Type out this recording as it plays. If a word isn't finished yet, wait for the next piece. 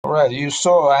right, you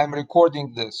saw I'm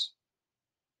recording this,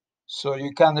 so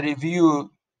you can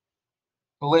review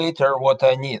later what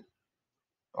I need,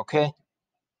 okay?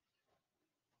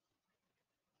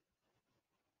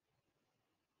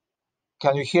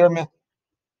 Can you hear me?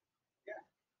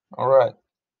 All right,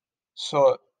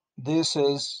 so this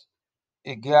is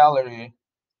a gallery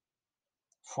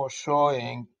for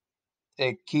showing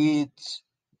a kid's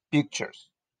pictures.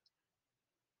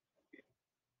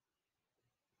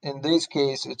 In this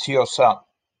case, it's your son.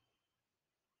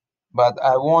 But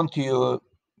I want you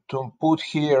to put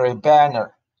here a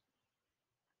banner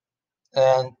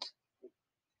and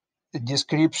a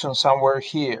description somewhere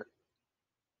here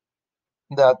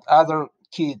that other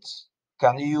kids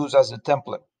can use as a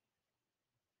template,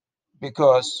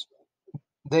 because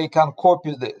they can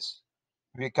copy this.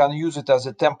 We can use it as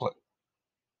a template.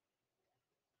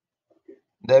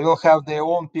 They will have their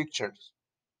own pictures,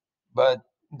 but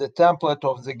the template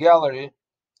of the gallery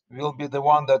will be the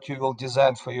one that you will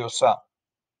design for your son.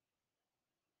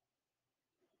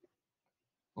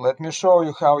 Let me show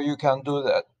you how you can do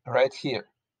that right here.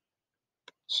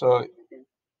 So,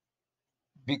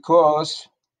 because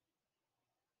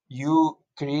you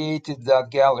created that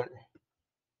gallery,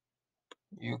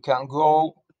 you can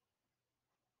go,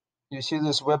 you see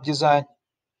this web design,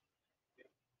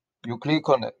 you click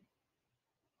on it.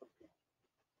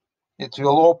 It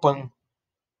will open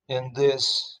in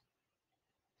this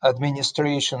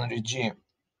administration regime.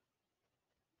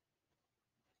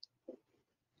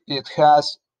 It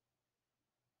has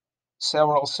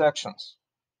several sections.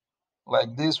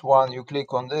 Like this one, you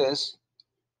click on this,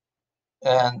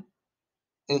 and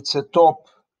it's a top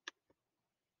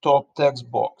text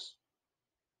box.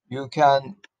 You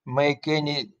can make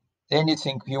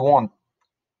anything you want.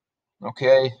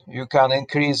 Okay, you can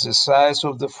increase the size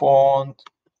of the font.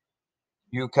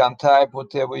 You can type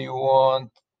whatever you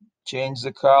want, change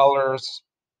the colors,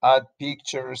 add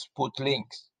pictures, put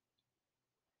links.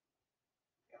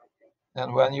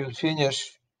 And when you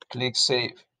finish, click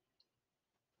Save.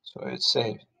 So it's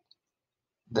saved.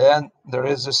 Then there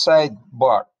is a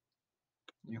sidebar.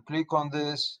 You click on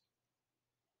this,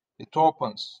 it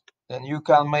opens, and you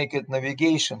can make it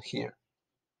navigation here.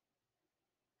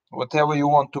 Whatever you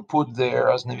want to put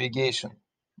there as navigation,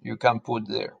 you can put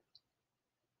there.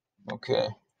 Okay.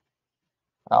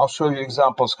 I'll show you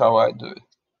examples how I do it.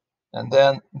 And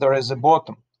then there is a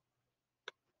bottom.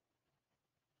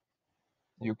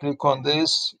 You click on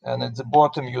this, and at the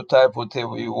bottom you type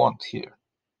whatever you want here.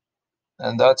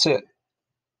 And that's it.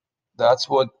 That's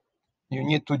what you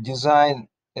need to design,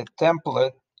 a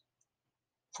template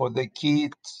for the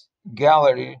kids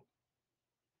gallery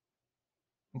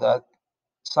that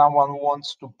someone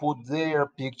wants to put their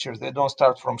pictures. They don't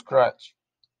start from scratch.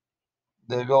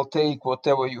 They will take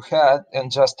whatever you had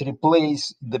and just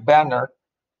replace the banner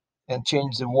and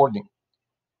change the wording.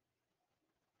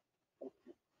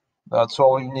 That's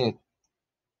all you need.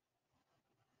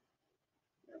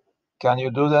 Can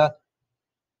you do that?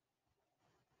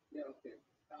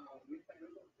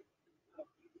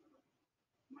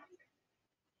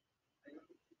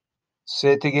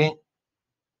 Say it again.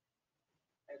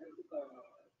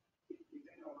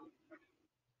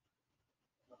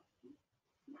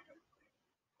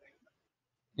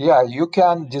 Yeah, you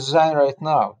can design right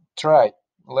now. Try.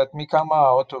 Let me come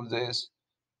out of this.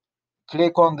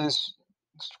 Click on this,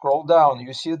 scroll down.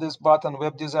 You see this button,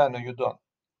 Web Designer, you don't.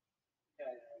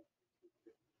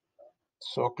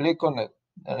 So click on it,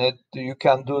 and you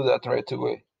can do that right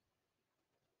away.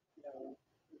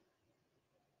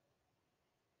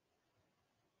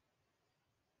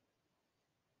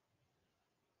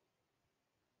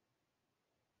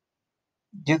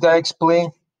 Did I explain?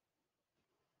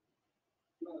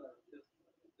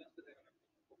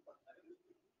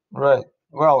 Right.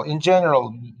 Well, in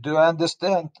general, do you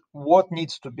understand what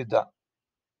needs to be done?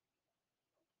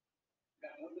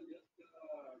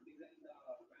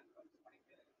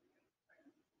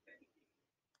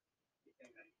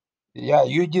 Yeah,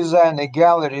 you design a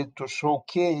gallery to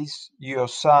showcase your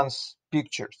son's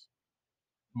pictures,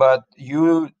 but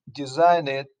you design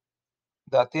it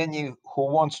that any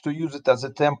who wants to use it as a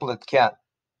template can.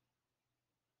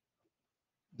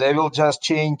 They will just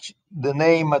change the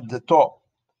name at the top.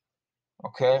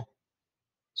 Okay,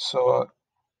 so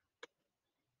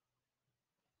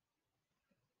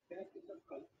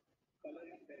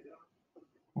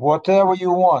whatever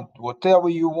you want, whatever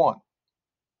you want.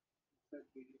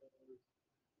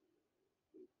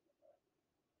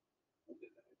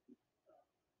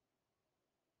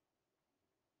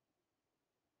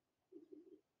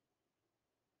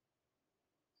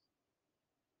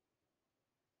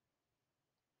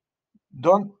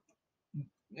 Don't,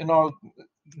 you know,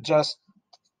 just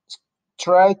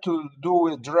try to do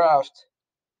a draft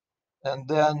and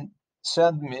then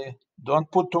send me.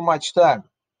 Don't put too much time,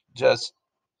 just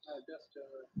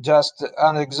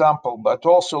an example. But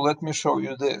also let me show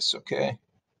you this, okay?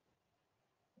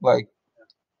 Like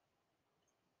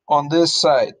on this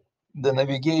side, the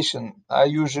navigation, I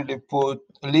usually put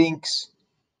links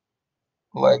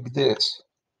like this.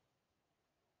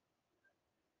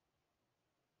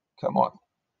 Come on.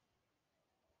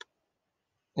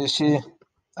 You see,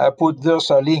 I put those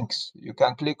are links. You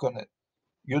can click on it.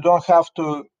 You don't have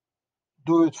to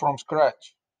do it from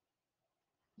scratch.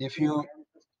 If you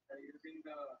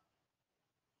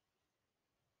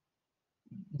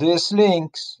these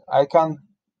links, I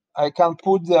can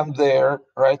put them there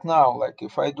right now. Like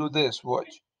if I do this,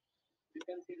 watch.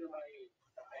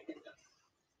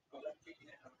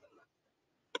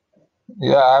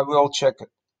 Yeah, I will check it.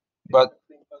 But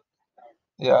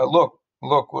yeah, look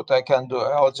what I can do.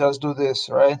 I'll just do this,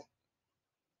 right?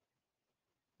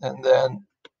 And then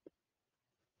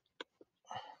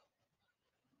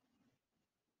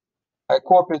I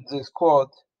copied this code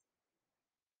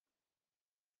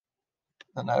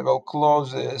and I will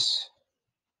close this.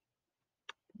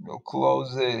 We'll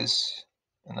close this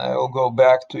and I will go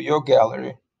back to your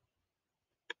gallery.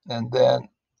 And then,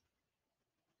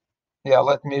 yeah,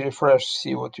 let me refresh,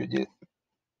 see what you did.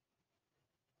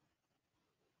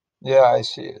 Yeah, I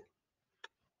see it.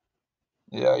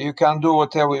 Yeah, you can do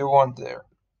whatever you want there,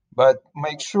 but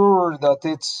make sure that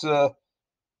it's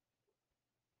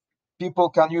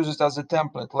people can use it as a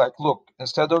template. Like, look,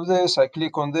 instead of this, I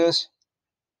click on this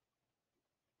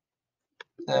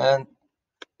and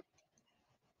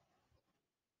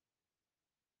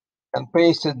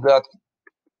pasted that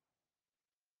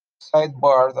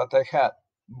sidebar that I had.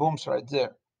 Boom's right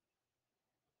there.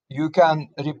 You can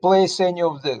replace any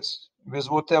of this with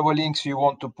whatever links you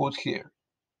want to put here.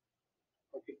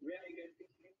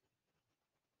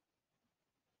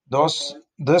 Those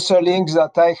are links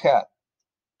that I had.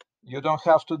 You don't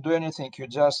have to do anything. You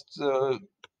just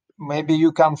maybe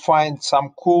you can find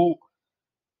some cool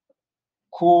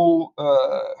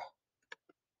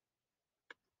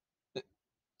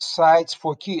sites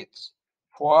for kids,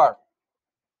 for art,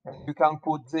 and you can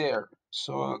put there.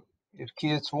 So if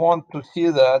kids want to see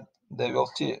that, they will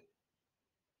see it.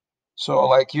 So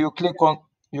like you click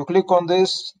on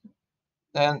this,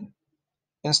 and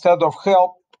instead of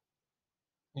help,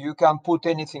 you can put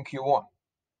anything you want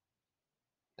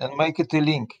and make it a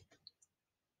link.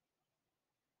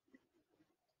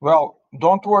 Well,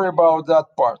 don't worry about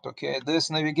that part, okay?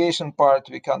 This navigation part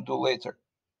we can do later.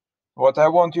 What I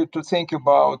want you to think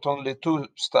about only two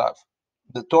stuff.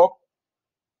 The top,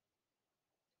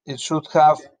 it should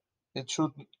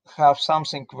have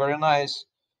something very nice.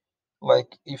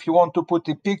 Like if you want to put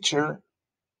a picture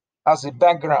as a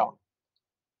background,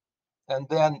 and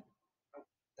then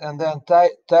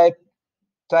type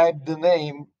the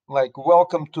name like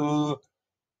welcome to,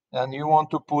 and you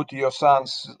want to put your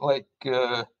son's like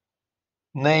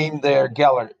name their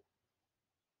gallery,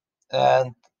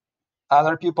 and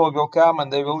other people will come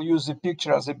and they will use the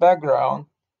picture as a background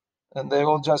and they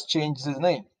will just change the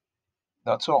name.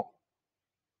 That's all.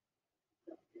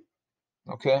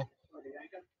 Okay.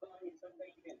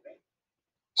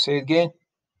 Say it again.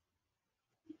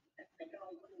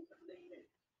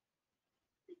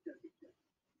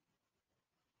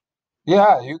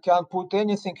 Yeah, you can put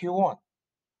anything you want.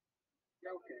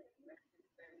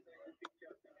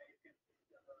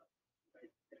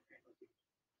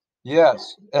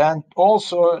 Yes, and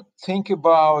also think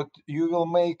about you will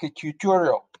make a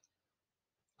tutorial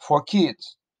for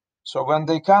kids. So when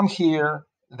they come here,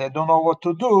 they don't know what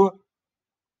to do.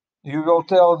 You will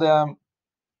tell them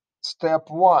step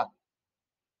one.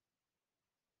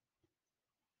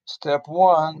 Step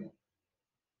one,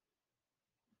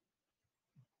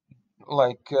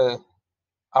 like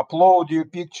upload your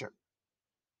picture.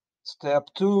 Step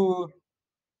two,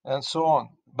 and so on.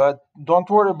 But don't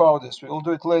worry about this. We'll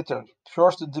do it later.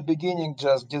 First, at the beginning,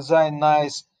 just design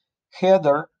nice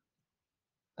header,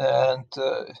 and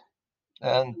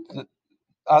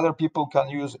other people can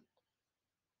use it.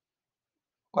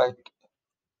 Like,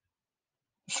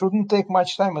 shouldn't take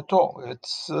much time at all.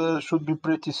 It's should be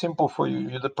pretty simple for you.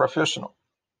 You're the professional.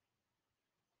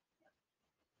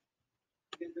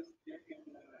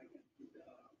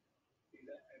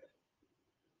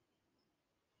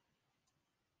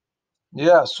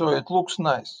 Yeah, so it looks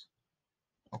nice.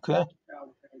 Okay.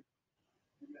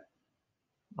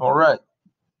 All right.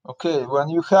 Okay. When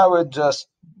you have it, just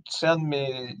send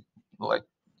me. Like,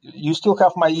 you still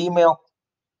have my email.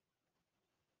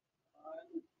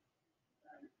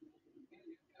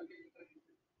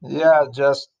 Yeah,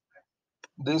 just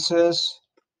this is,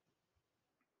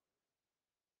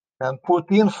 and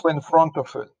put info in front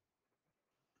of it.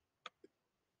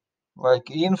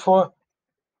 Like info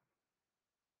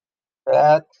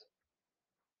at,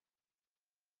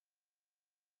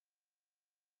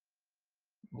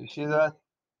 you see that?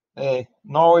 Hey,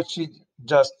 no, it's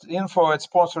just info at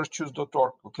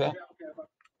sponsorschoose.org, okay?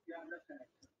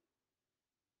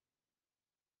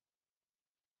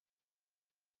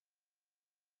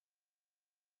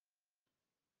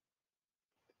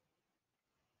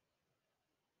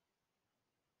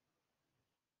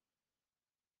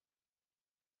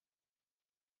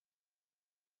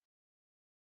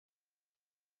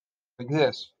 Like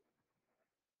this.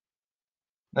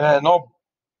 No,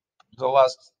 the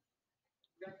last.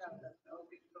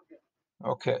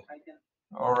 Okay.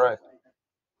 All right.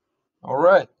 All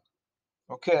right.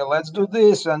 Okay, let's do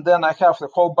this. And then I have a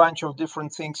whole bunch of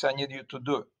different things I need you to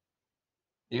do.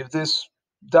 If this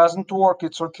doesn't work,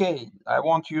 it's okay. I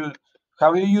want you,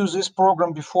 have you used this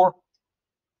program before?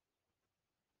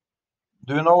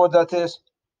 Do you know what that is?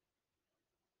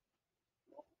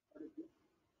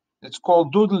 It's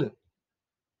called Doodly.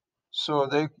 So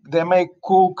they make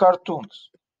cool cartoons.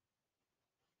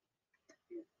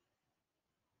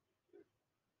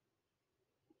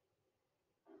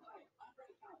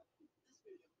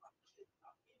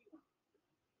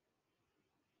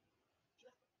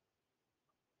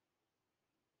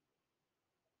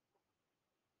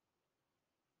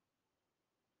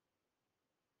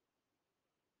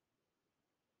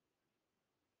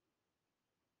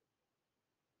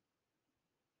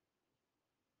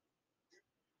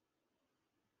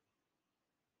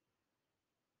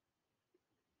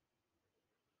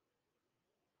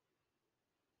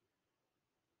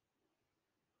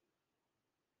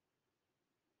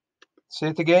 Say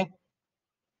it again.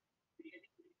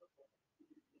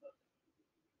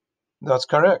 That's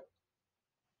correct.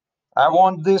 I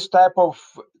want this type of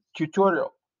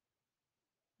tutorial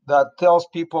that tells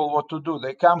people what to do.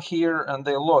 They come here and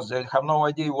they lost. They have no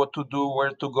idea what to do,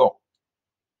 where to go.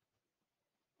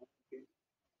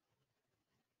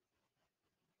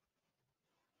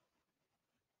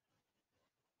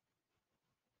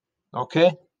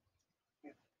 Okay?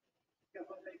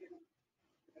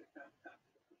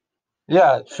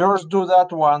 Yeah, first do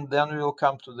that one, then we'll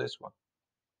come to this one.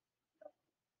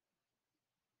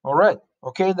 All right.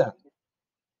 Okay then.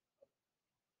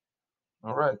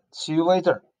 All right. See you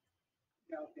later.